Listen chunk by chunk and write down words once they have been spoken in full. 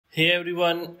Hey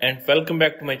everyone and welcome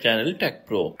back to my channel Tech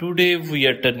Pro. Today we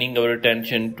are turning our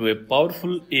attention to a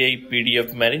powerful AI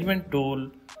PDF management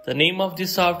tool. The name of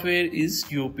this software is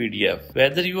UPDF.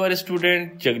 Whether you are a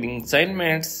student juggling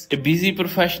assignments, a busy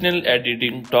professional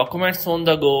editing documents on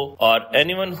the go, or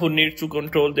anyone who needs to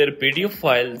control their PDF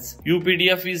files,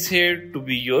 UPDF is here to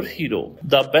be your hero.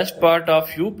 The best part of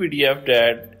UPDF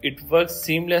that it works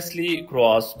seamlessly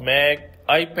across Mac,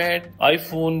 iPad,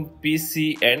 iPhone,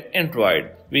 PC and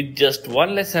Android. With just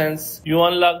one license, you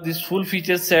unlock this full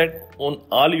feature set on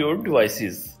all your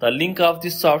devices. The link of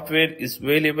this software is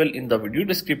available in the video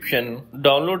description.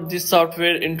 Download this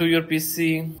software into your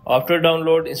PC. After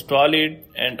download, install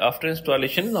it, and after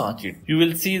installation, launch it. You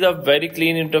will see the very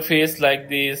clean interface like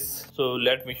this. So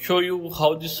let me show you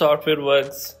how this software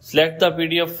works. Select the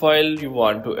PDF file you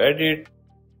want to edit.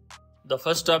 The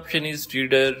first option is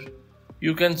Reader.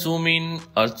 You can zoom in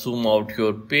or zoom out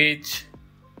your page.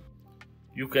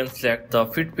 You can select the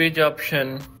fit page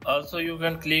option. Also you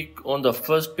can click on the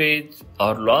first page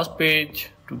or last page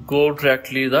to go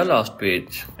directly to the last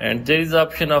page. And there is the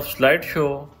option of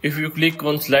slideshow. If you click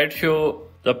on slideshow,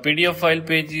 the PDF file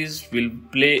pages will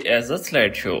play as a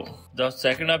slideshow. The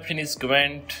second option is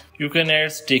comment. You can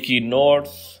add sticky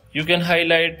notes. You can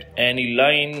highlight any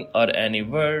line or any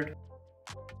word.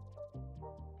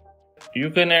 You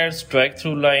can add strike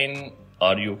through line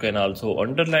or you can also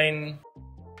underline.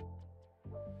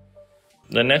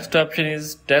 The next option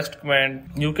is text comment.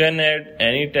 You can add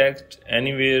any text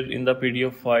anywhere in the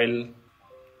PDF file.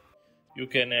 You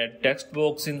can add text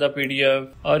box in the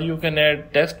PDF or you can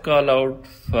add text callout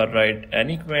for write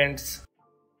any comments.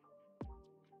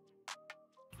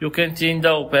 You can change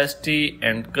the opacity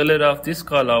and color of this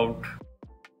callout.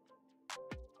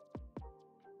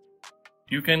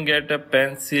 You can get a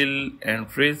pencil and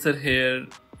eraser here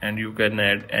and you can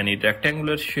add any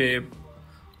rectangular shape.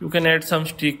 You can add some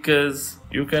stickers.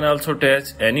 You can also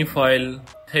attach any file.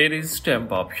 Here is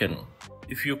stamp option.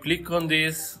 If you click on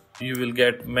this, you will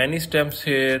get many stamps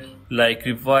here like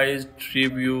revised,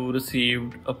 review,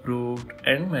 received, approved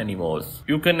and many more.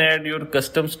 You can add your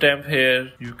custom stamp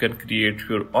here. You can create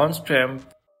your own stamp.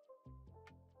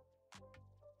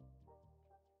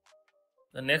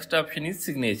 The next option is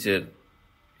signature.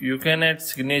 You can add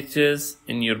signatures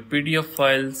in your PDF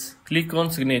files. Click on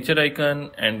signature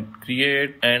icon and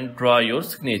create and draw your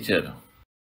signature.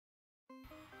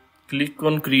 Click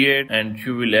on create and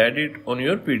you will add it on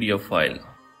your PDF file.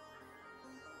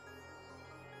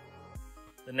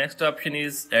 The next option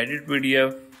is edit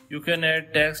PDF. You can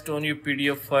add text on your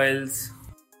PDF files.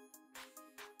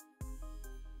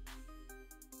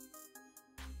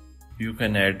 You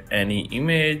can add any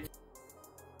image.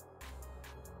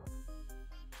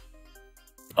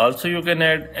 Also you can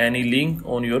add any link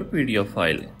on your PDF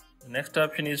file. The next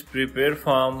option is prepare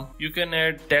form. You can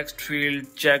add text field,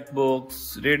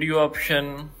 checkbox, radio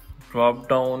option, drop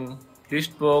down,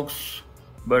 list box,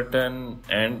 button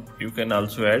and you can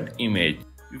also add image.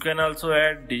 You can also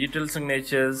add digital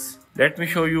signatures. Let me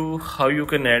show you how you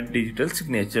can add digital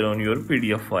signature on your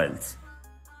PDF files.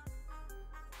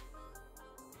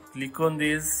 Click on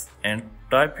this and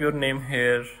type your name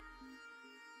here.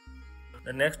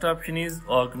 The next option is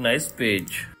organize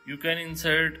page. You can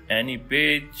insert any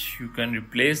page, you can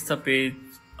replace the page,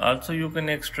 also you can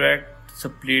extract,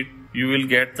 split, you will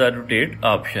get the rotate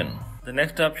option. The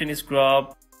next option is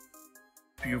crop.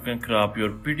 You can crop your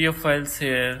PDF files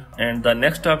here. And the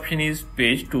next option is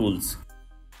page tools.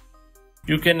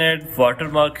 You can add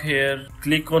watermark here.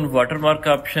 Click on watermark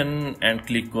option and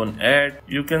click on add.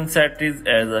 You can set it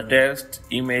as a text,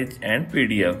 image and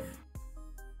PDF.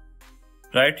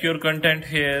 Write your content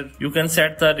here. You can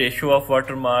set the ratio of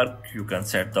watermark. You can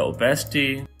set the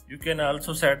opacity. You can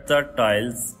also set the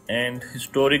tiles and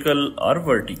historical or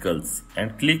verticals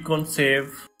and click on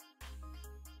save.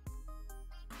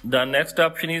 The next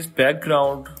option is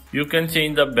background. You can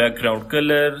change the background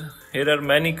color. Here are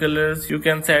many colors. You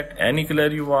can set any color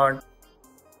you want.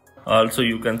 Also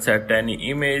you can set any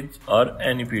image or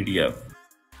any PDF.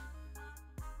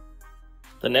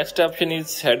 The next option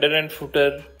is header and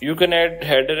footer. You can add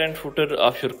header and footer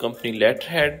of your company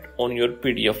letterhead on your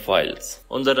PDF files.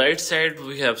 On the right side,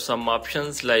 we have some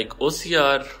options like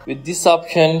OCR. With this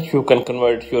option, you can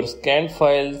convert your scanned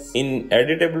files in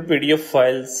editable PDF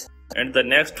files. And the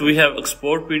next we have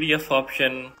export PDF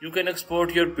option. You can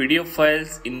export your PDF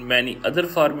files in many other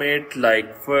formats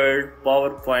like Word,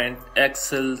 PowerPoint,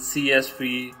 Excel,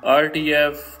 CSV,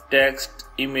 RTF, text,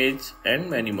 image and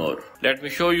many more. Let me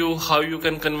show you how you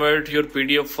can convert your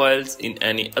PDF files in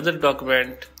any other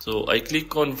document. So I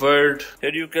click on Word.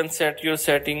 Here you can set your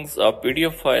settings of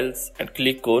PDF files and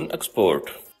click on export.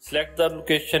 Select the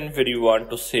location where you want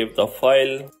to save the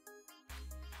file.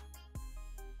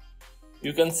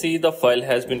 You can see the file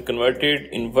has been converted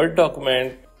in Word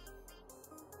document.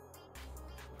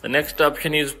 The next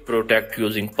option is protect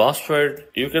using password.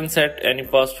 You can set any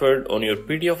password on your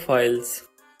PDF files.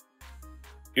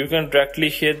 You can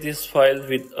directly share this file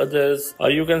with others,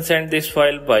 or you can send this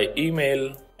file by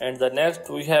email. And the next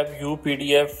we have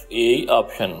UPDF AI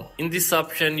option. In this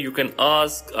option you can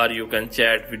ask or you can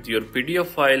chat with your PDF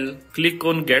file. Click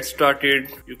on get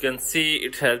started. You can see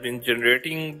it has been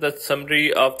generating the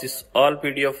summary of this all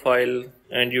PDF file,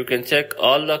 and you can check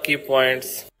all the key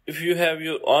points. If you have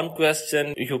your own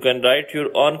question, you can write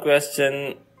your own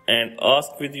question and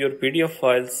ask with your PDF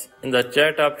files. In the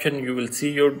chat option you will see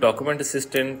your document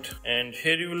assistant, and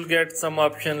here you will get some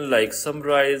options like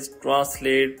summarize,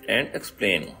 translate and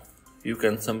explain. You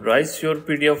can summarize your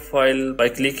PDF file by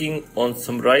clicking on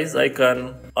summarize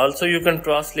icon. Also you can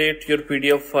translate your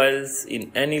PDF files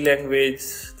in any language.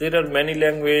 There are many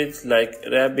languages like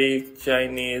Arabic,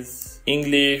 Chinese,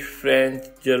 English, French,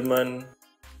 German.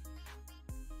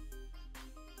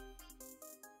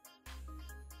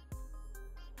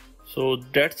 So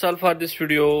that's all for this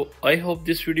video. I hope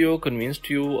this video convinced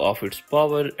you of its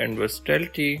power and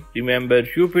versatility. Remember,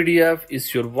 UPDF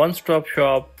is your one-stop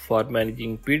shop for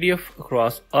managing PDF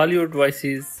across all your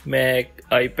devices: Mac,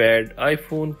 iPad,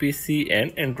 iPhone, PC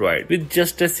and Android with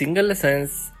just a single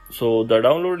license. So the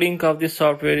download link of this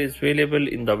software is available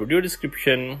in the video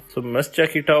description. So must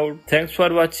check it out. Thanks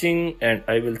for watching and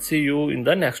I will see you in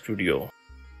the next video.